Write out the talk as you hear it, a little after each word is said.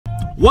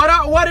What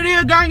up, what it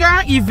is, gang?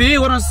 You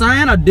feel what I'm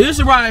saying? A dish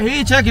right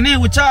here checking in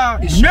with y'all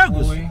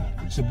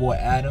niggas. It's your boy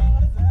Adam,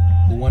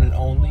 the one and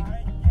only,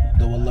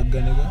 the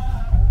Walaga nigga.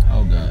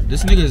 Oh god,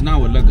 this nigga is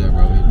not Walaga,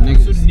 bro.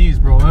 Niggas is knees,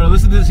 bro.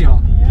 Listen to this,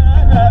 y'all.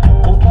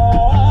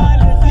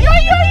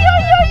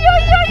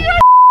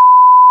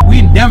 We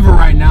in Denver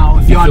right now,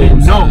 if y'all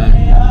didn't know.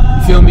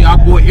 You feel me? Our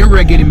boy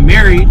Ira getting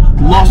married.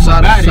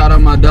 Shout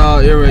out my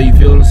dog Ira, you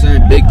feel what I'm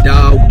saying? Big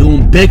dog,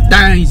 doing big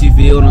things, you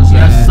feel what I'm saying?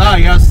 Yes sir,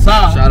 yes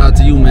sir. Shout out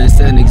to you, man,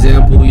 setting an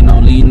example, you know,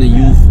 leading the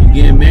youth. You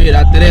getting married,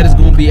 after that it's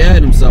gonna be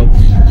Adam, so.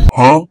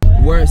 Huh?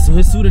 Where so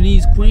his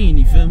Sudanese queen,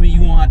 you feel me?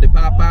 You won't have to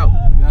pop out.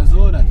 You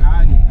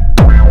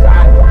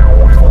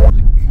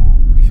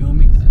feel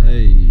me?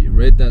 Hey,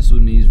 rate that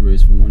Sudanese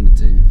race from 1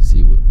 to 10.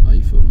 See what, like,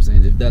 you feel what I'm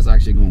saying? If that's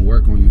actually gonna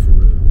work on you for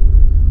real.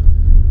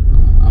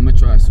 I'm gonna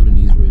try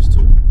Sudanese race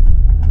too.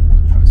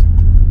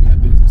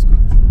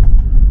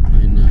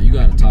 And you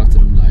gotta talk to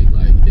them like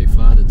their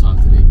father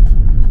talked to them.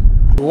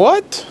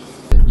 What?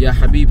 Ya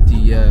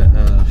habibti, ya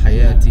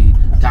hayati,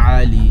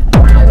 ta'ali,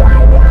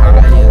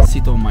 ta'ali,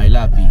 sit on my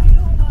lappy.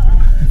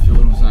 You feel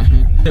what I'm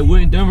saying? We're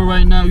in Denver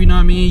right now, you know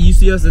what I mean? You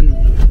see us and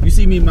you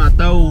see me my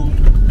throw,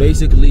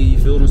 basically, you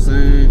feel what I'm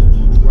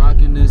saying?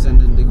 Rocking this and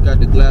then they got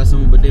the glass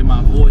on, but then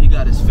my boy, he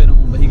got his fit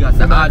on, but he got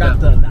the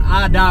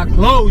Ada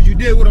clothes, you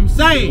did what I'm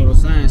saying. You know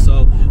what I'm saying?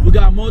 So we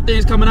got more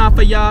things coming out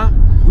for y'all.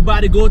 We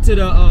about to go to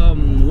the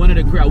one of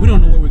the crowd. We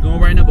don't know where we're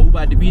going right now, but we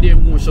about to be there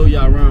and we're gonna show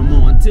y'all around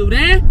more. Until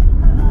then,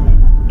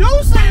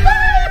 deuces!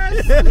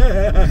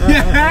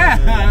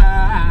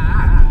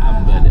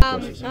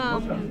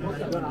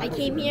 I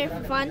came here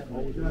for fun.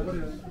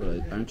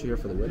 But aren't you here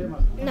for the wedding?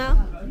 No,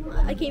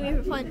 I came here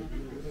for fun.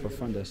 For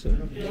fun, that's it?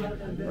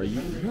 Are you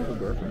have a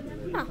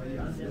girlfriend? No.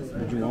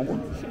 Would you want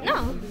one?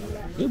 No.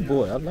 Good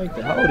boy, I like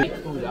that. How old are you?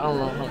 I don't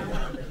know.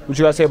 What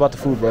you gotta say about the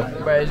food, bro?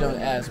 Bro, it's on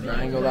ass, bro.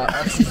 I ain't gonna lie.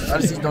 I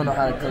just don't know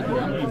how to cook, bro.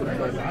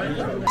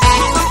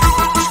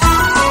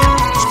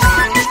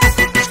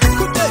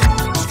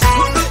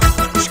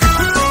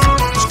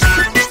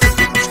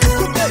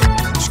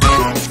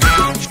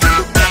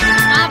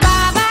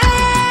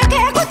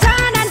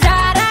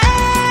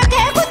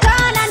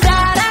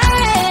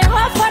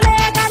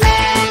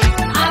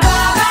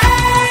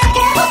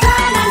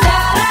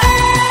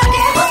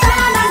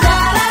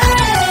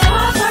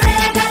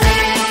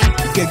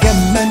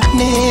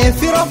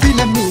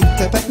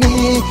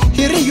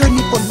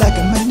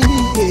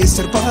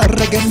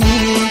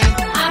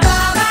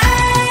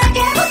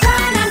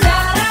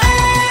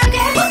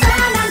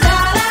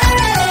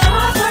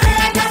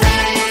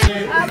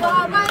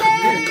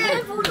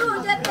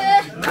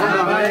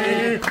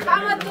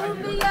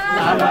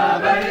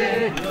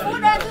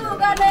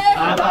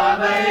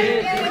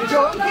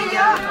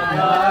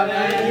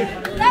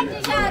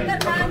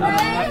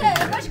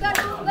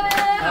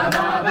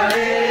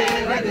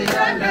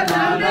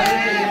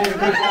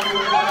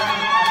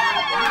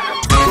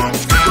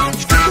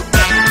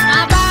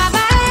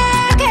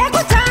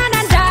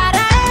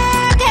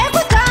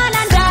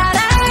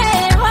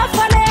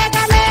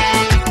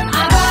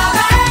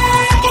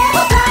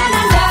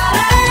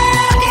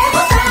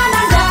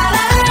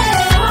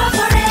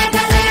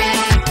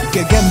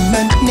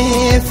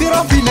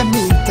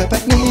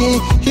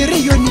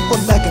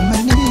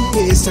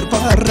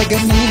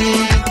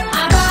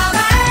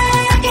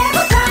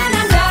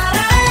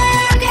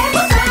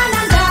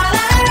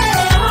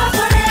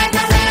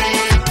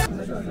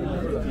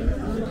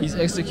 He's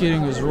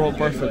executing his role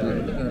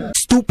perfectly.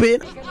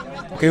 Stupid.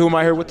 Okay, who am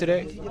I here with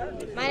today?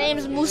 My name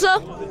is Musa.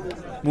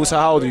 Musa,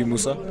 how old are you,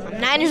 Musa? I'm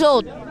 9 years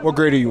old. What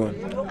grade are you in?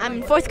 I'm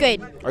in 4th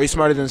grade. Are you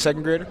smarter than a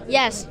second grader?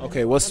 Yes.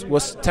 Okay, what's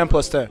 10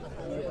 plus 10?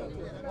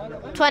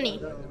 20.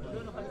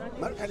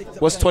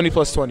 What's 20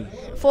 plus 20?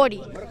 40.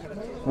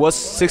 What's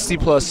 60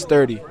 plus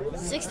 30?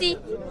 60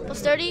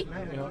 plus 30?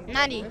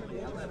 90.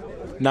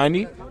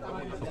 90?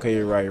 Okay,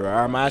 you're right,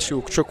 I'm gonna ask you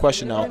a trick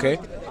question now, okay?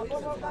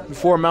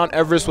 Before Mount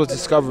Everest was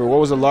discovered, what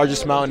was the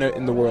largest mountain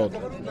in the world?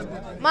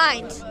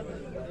 Mines.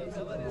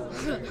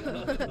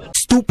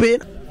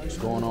 Stupid. What's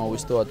going on? We're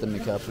still at the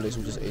Minneapolis.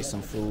 We just ate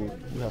some food.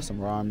 We have some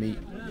raw meat.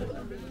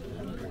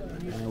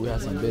 And we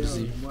have some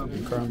birzi.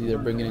 And currently they're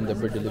bringing in the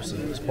birdilipsi.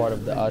 It's part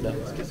of the Ada,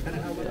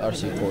 the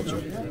RC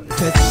culture.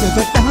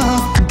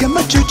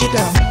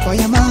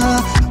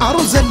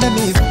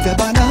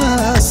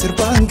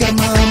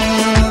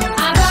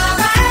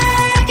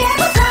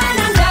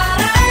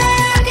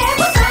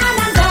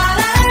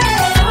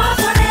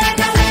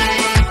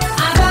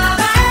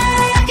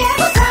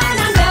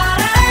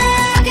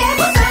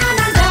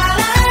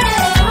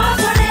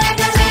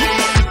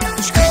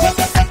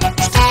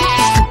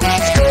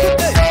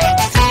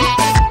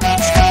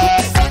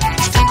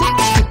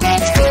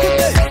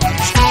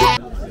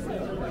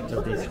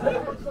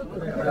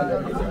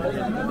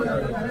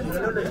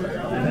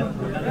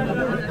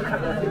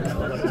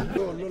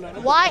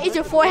 Why is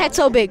your forehead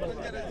so big?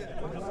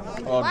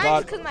 Why God.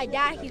 is it because my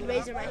dad, he's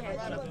raising my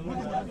head?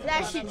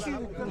 That shit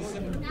true.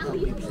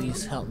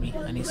 Please help me.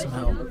 I need some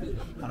help.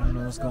 I don't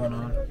know what's going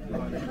on.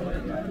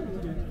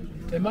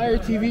 Am I your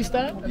TV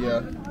stand?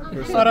 Yeah.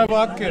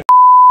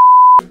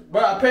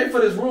 Bro, I paid for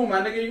this room,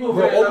 my nigga. You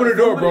Bro, open the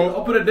door, bro.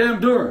 Open the damn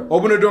door.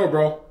 Open the door,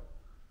 bro.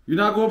 You're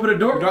not gonna open the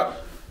door? Open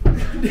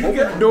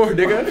the door,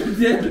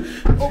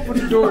 nigga. Open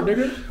the door,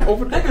 nigga.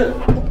 Open the door,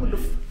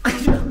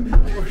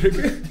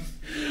 nigga.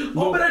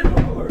 Open the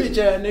door. Bitch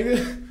ass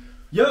nigga.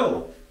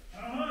 Yo,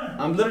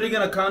 I'm literally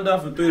gonna count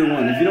down from 3 to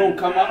 1. If you don't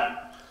come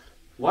out,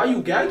 why are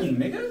you gagging,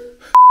 nigga?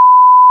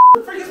 What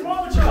the frick is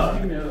wrong with y'all?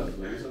 Give me a hug,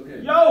 bro. It's okay.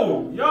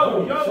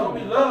 Yo. Show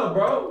me love,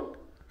 bro.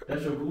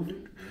 That's your goofy?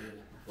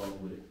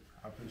 Fuck with it.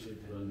 I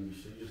appreciate that. You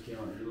just came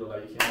out. You look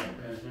like you came out of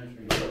pants, man.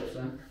 You know what I'm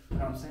saying? You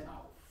know what I'm saying? Oh,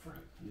 frick.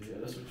 Yeah,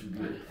 that's what you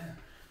get.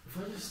 If I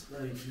just,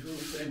 like, you know what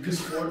I'm saying? Good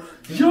sport.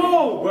 Yo!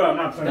 Well, I'm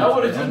not playing. That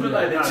would have just been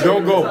like that.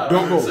 Don't go.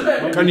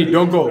 Kanye,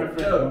 don't go.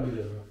 Yo.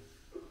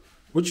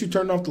 What you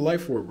turned off the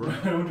light for, bro?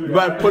 You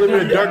about to put him in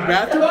a dark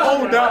bathroom?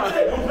 Oh, nah.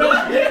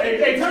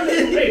 Hey, turn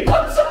this. Hey,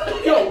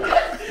 Yo.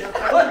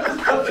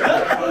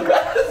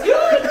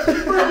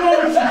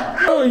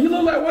 Bro, he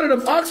look like one of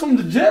the fox from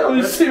the jail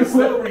and shit.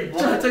 Trying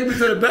to take me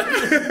to the back.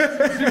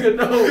 Nigga,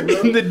 no, bro.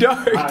 In the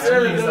dark.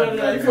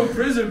 No, you from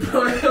prison,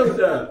 bro. Hell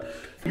no.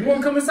 you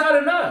want to come inside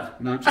or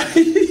not? No, I'm trying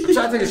to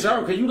take a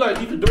shower. Can you like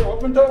leave the door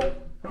open though?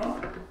 Huh?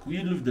 Will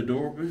you leave the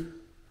door open?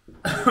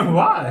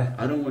 Why?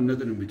 I don't want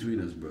nothing in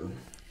between us, bro.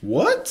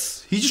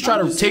 What? He just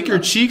tried to take your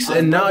cheeks,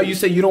 and now you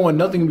say you don't want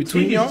nothing in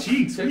between y'all?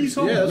 Cheeks. What are you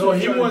talking Yeah, about? no,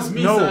 he wants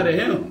me inside of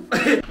him.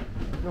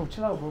 Yo,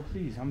 chill out, bro.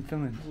 Please. I'm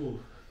feeling.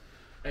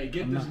 Hey,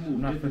 get this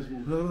move. Get this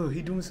move. Look,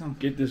 he doing something.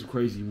 Get this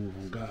crazy move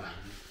on God.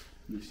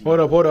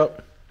 Hold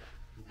up.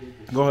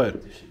 Go ahead.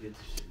 Get this shit.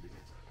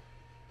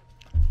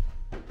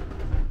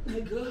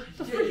 What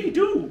the frick he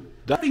do?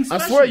 I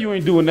swear you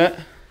ain't doing that.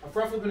 A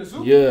front flip in the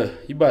soup? Yeah,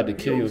 he about to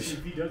kill you.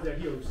 If he does that,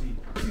 he OC.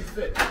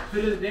 Fit of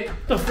the day.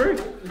 What the frick?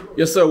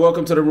 Yes, sir.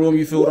 Welcome to the room.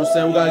 You feel what I'm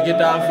saying? We gotta get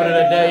the outfit of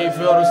the day. You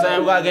feel what I'm saying?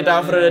 We gotta get the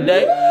outfit of the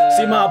day.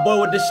 See my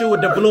boy with the shoe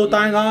with the blue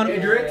thing on? He's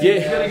gonna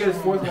Yeah. get his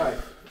 4th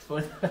wife.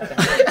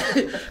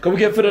 Can we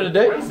get fit of the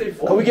day?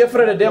 Can we get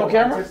fit of the day on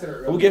camera?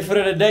 Can we get fit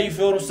of the day? You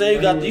feel what I'm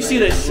saying? You see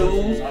the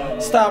shoes?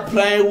 Stop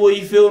playing with.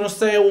 You feel what I'm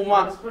saying? With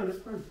my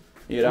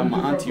yeah, that's my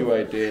auntie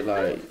right there.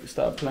 Like,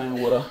 stop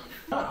playing with her.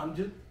 I'm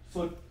just.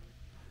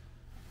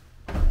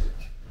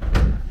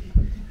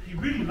 He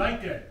really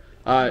like that.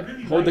 All right,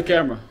 hold the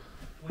camera.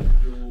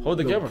 Hold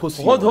the camera.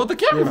 Pussy. Hold the He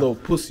a camera. little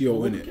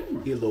pussy-o in it.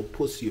 He a little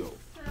pussy-o.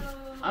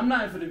 I'm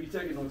not even gonna be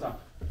taking no time.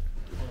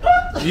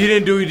 You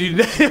didn't do it.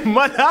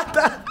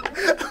 Manata.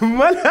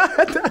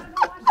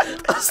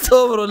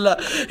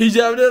 Astaghfirullah. He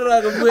jabbed it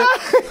like a whip.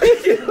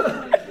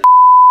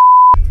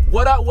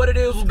 What it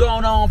is, what's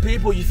going on,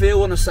 people? You feel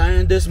what I'm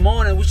saying? This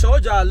morning we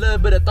showed y'all a little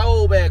bit of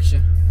throwback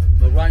action,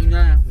 but right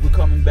now we're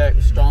coming back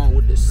strong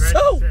with this.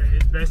 So,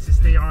 It's best to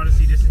stay on.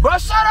 See, this is. bro,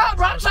 shut up,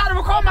 bro! I'm trying to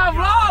record my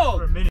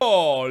vlog.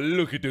 Oh,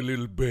 look at the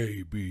little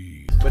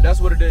baby. But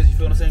that's what it is. You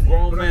feel what I'm saying?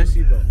 Grown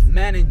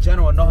man in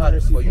general know how to.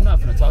 But you're not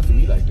gonna talk to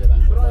me like that. I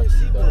ain't gonna lie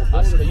to you, though.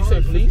 I said, you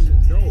say please?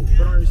 No,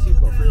 put on your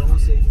seatbelt for your own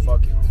safety.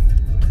 Fuck you.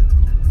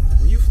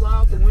 When you fly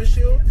out the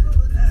windshield,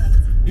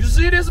 You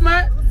see this,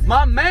 man?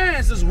 My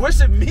man's is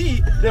wishing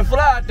me to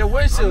fly out the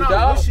windshield, I'm not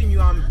dog. wishing you.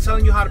 I'm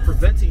telling you how to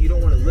prevent it. You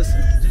don't want to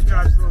listen. Just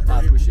drive slow.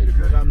 I appreciate it,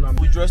 bro.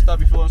 We dressed up,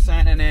 you feel what I'm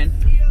saying? And then,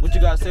 what you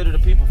gotta say to the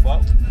people,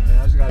 folks? Man,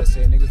 I just gotta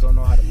say, niggas don't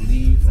know how to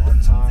leave on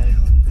time.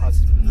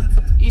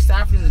 East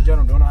Africans in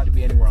general don't know how to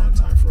be anywhere on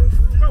time for real.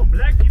 Bro,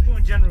 black people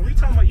in general. We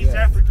talking about East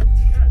Africa.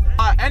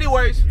 Alright,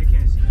 anyways, They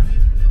can't see.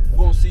 we're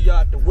gonna see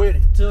y'all at the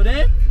wedding. Till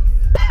then,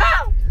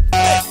 pow!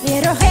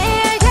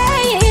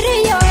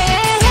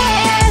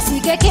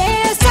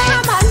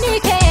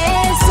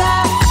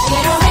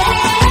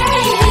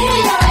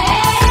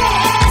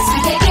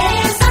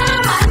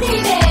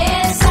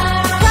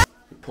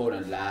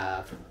 Reporting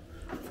live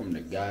from the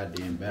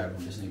goddamn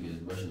bathroom. This nigga is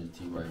brushing his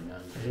teeth right now.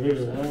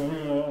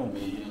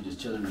 Me and him just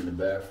chilling in the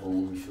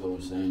bathroom. You feel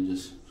what I'm saying?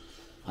 Just,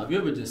 have you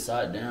ever just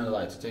sat down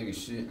like to take a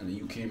shit and then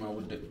you came out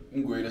with the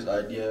greatest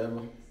idea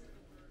ever?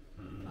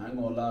 I ain't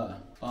gonna lie.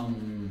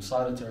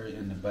 Solitary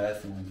in the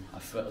bathroom, I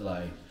felt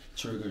like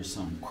triggered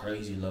some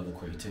crazy level of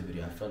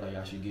creativity. I felt like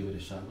I should give it a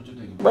shot. What you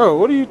think about Bro,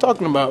 what are you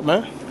talking about,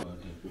 man? it?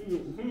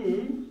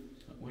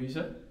 What do you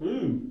say? I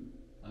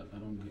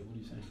don't get, what are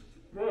you saying?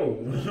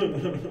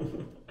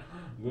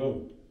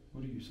 Whoa.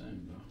 What are you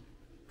saying, bro?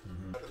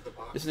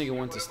 This nigga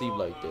went to sleep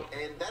like that.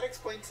 And that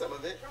explains some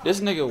of it. This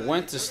nigga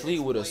went to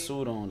sleep with a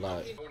suit on,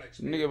 like,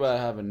 nigga about to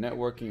have a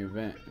networking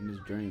event in his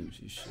dreams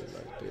and shit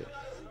like that.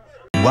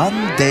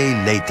 One day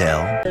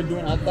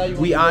later.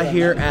 We out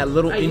here at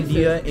Little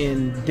India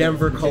in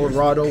Denver,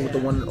 Colorado with the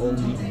one and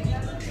only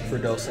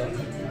Firdosa,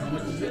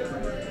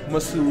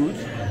 Masood,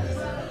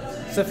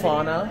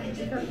 Safana,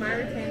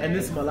 and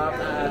this Malaka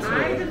ass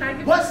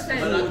nigga. What?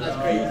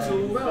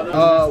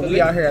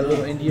 We out here at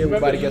Little India. We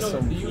about to get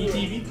some.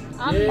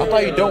 I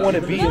thought you don't want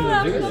to be in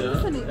the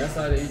video.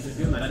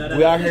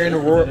 We out here in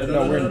Aurora.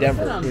 No, we're in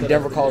Denver. We're in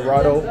Denver,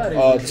 Colorado.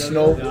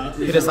 Snow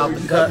hit us out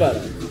the cut.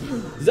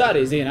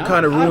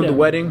 Kind of ruined the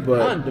wedding,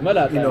 but you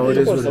know it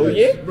is what it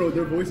is. Bro,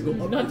 their voice go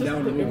up and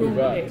down.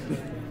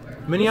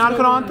 Miniato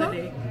Karanta?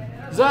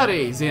 ዛሬ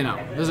ዜናው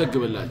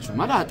ተዘግበላችሁ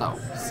መላጣው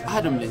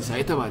አደም ለንሳ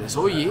የተባለ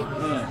ሰውዬ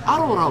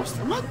አሮራ ውስጥ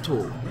መጥቶ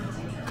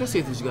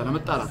ከሴት ልጅ ጋር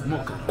ለመጣላት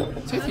ሞከረ።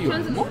 ሴትዮ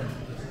ደግሞ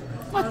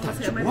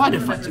ማታችሁ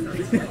ዋደፋች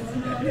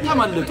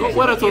ተመልጦ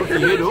ወረ ቶርክ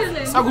ሄዶ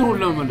ጸጉሩን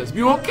ለመመለስ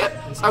ቢሞክር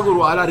ጸጉሩ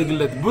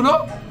አላድግለት ብሎ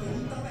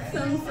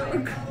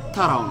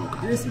ተራው ነው።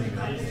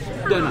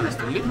 ደህና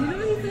ነስተልኝ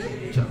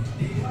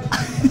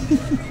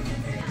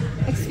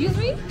Excuse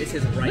me? This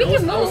is right. We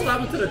can move.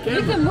 Stop it to the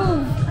camera. We can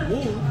move.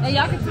 And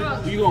y'all can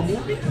talk. You gonna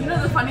move? You know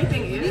the funny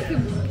thing is,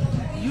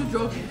 you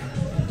drove it.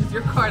 It's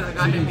your car that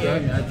got him here.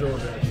 I drove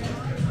that.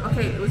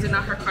 Okay, was it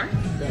not her car?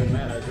 Doesn't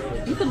matter, I drove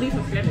it. You could leave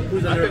him standing.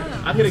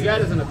 I could have got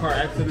us in a car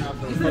accident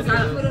after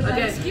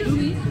Again, Excuse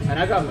me. and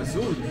I got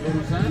Masood, you know what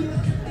I'm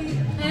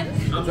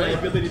saying? I'm saying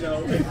ability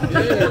though.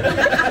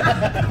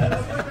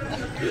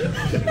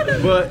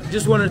 But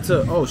just wanted to.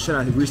 Oh shit!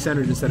 I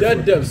recentered instead of. That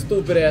dumb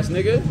stupid ass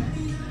nigga.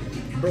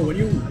 Bro, when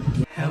you.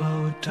 Hello,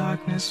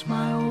 darkness,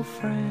 my old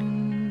friend.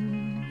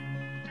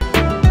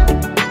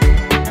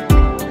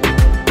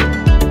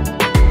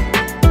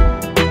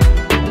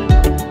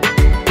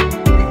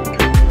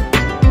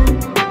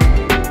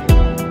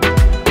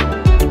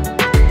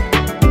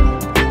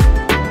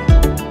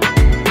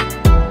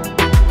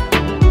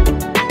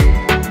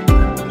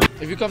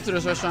 If you come to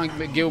this restaurant,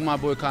 get with my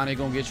boy Connie, he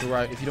gonna get you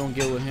right. If you don't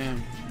get with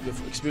him, your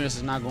experience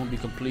is not gonna be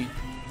complete.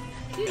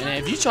 And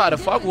if you try to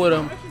fuck with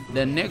him,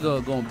 that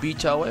nigga gonna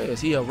beat your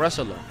ass. He a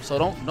wrestler, so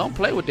don't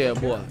play with that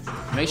boy.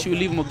 Make sure you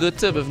leave him a good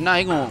tip. If not,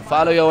 he gonna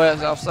follow your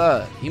ass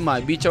outside. He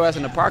might beat your ass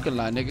in the parking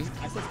lot, nigga.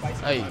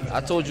 Hey,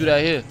 I told you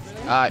that here.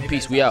 All right,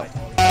 peace. We out.